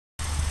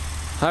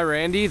Hi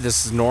Randy,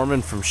 this is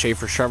Norman from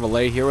Schafer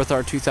Chevrolet here with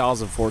our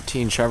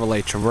 2014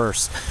 Chevrolet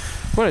Traverse.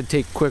 I'm going to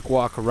take a quick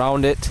walk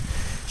around it,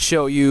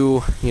 show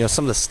you,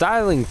 some of the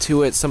styling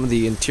to it, some of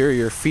the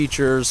interior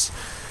features,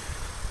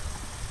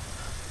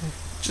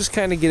 just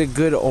kind of get a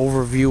good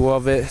overview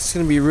of it. It's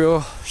going to be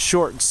real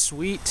short and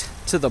sweet,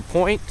 to the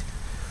point.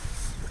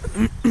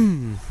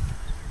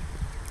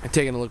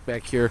 Taking a look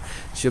back here,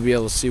 you'll be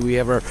able to see we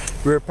have our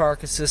rear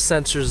park assist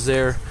sensors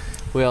there.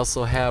 We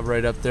also have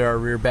right up there our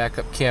rear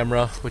backup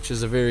camera, which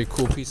is a very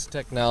cool piece of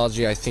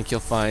technology I think you'll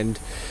find.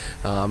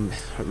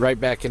 Right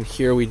back in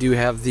here we do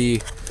have the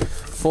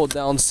fold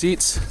down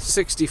seats,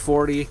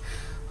 60/40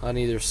 on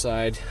either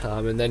side,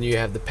 and then you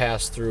have the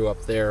pass through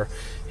up there,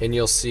 and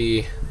you'll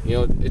see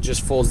it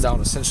just folds down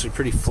essentially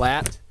pretty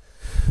flat,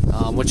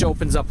 which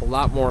opens up a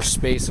lot more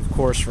space, of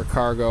course, for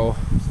cargo.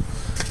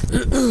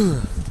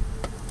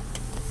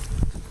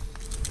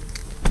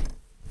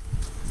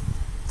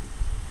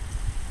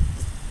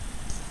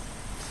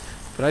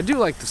 But I do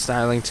like the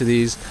styling to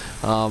these,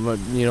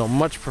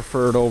 much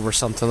preferred over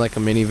something like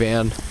a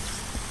minivan,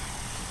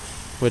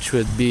 which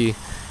would be,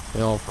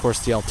 of course,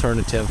 the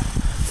alternative.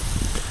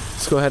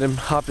 Let's go ahead and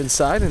hop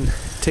inside and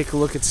take a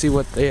look and see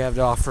what they have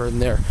to offer in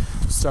there.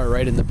 Start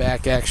right in the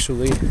back,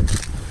 actually.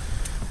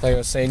 Like I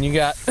was saying, you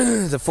got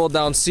the fold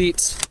down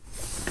seats,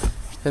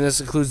 and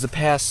this includes the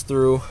pass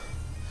through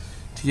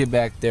to get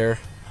back there.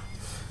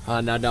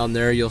 Now down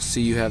there you'll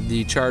see you have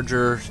the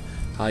charger,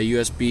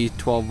 USB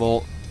 12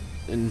 volt,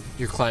 and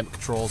your climate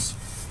controls.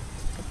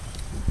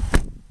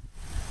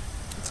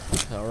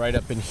 Right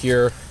up in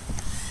here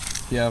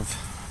you have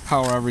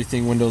power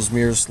everything, windows,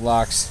 mirrors,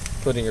 locks,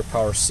 including your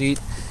power seat.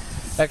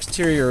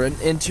 Exterior and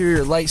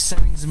interior light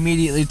settings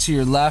immediately to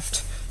your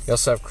left. You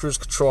also have cruise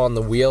control on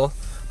the wheel.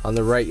 On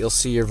the right you'll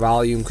see your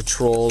volume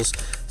controls,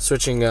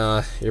 switching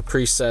your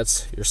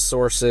presets, your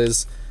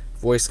sources,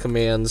 voice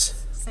commands.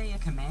 Say a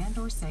command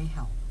or say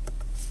help.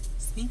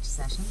 Speech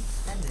session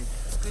ended.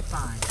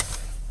 Goodbye.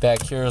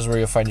 Back here is where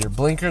you'll find your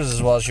blinkers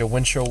as well as your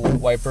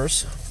windshield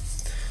wipers.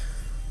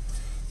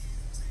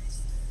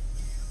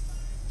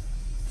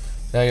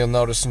 Now you'll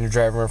notice in your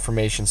driver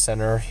information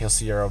center, you'll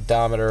see your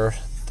odometer,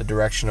 the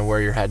direction of where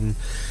you're heading.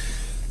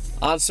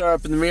 OnStar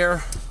up in the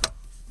mirror,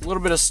 a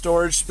little bit of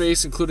storage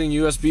space, including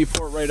USB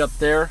port right up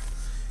there.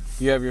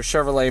 You have your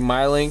Chevrolet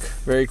MyLink,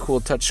 very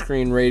cool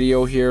touchscreen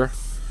radio here,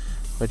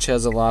 which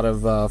has a lot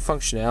of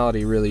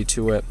functionality really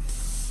to it.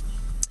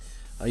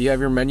 You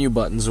have your menu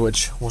buttons,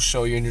 which we'll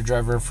show you in your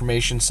driver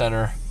information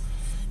center.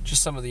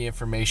 Just some of the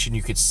information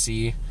you could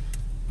see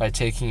by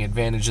taking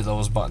advantage of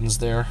those buttons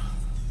there.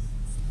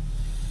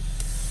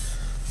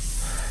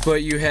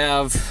 But you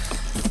have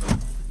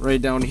right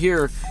down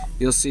here,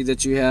 you'll see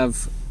that you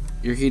have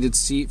your heated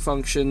seat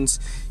functions.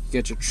 You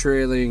get your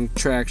trailering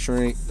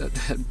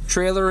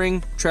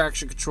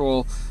traction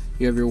control.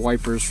 You have your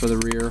wipers for the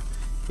rear.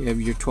 You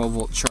have your 12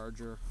 volt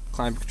charger,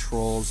 climate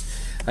controls.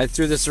 I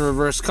threw this in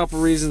reverse, a couple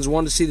reasons.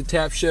 One, to see the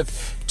tap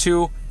shift.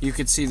 Two, you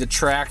could see the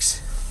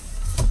tracks,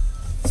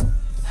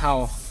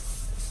 how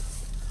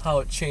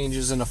it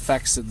changes and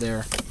affects it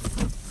there.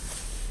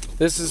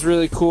 This is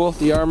really cool.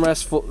 The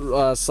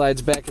armrest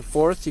slides back and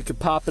forth. You could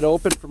pop it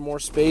open for more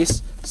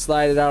space,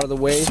 slide it out of the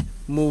way,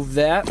 move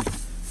that,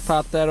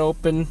 pop that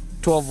open,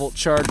 12 volt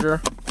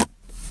charger.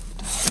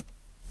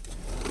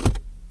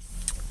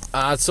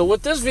 So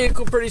with this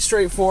vehicle, pretty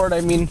straightforward.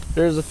 I mean,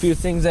 there's a few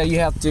things that you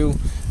have to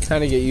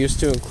kind of get used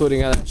to,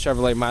 including on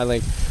Chevrolet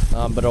MyLink,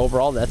 but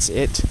overall that's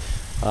it.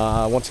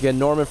 Once again,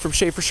 Norman from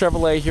Schafer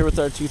Chevrolet here with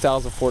our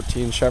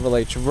 2014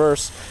 Chevrolet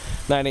Traverse.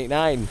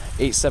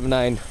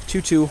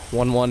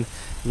 989-879-2211.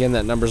 Again,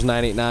 that number's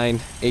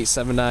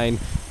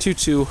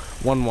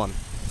 989-879-2211.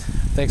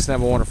 Thanks and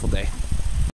have a wonderful day.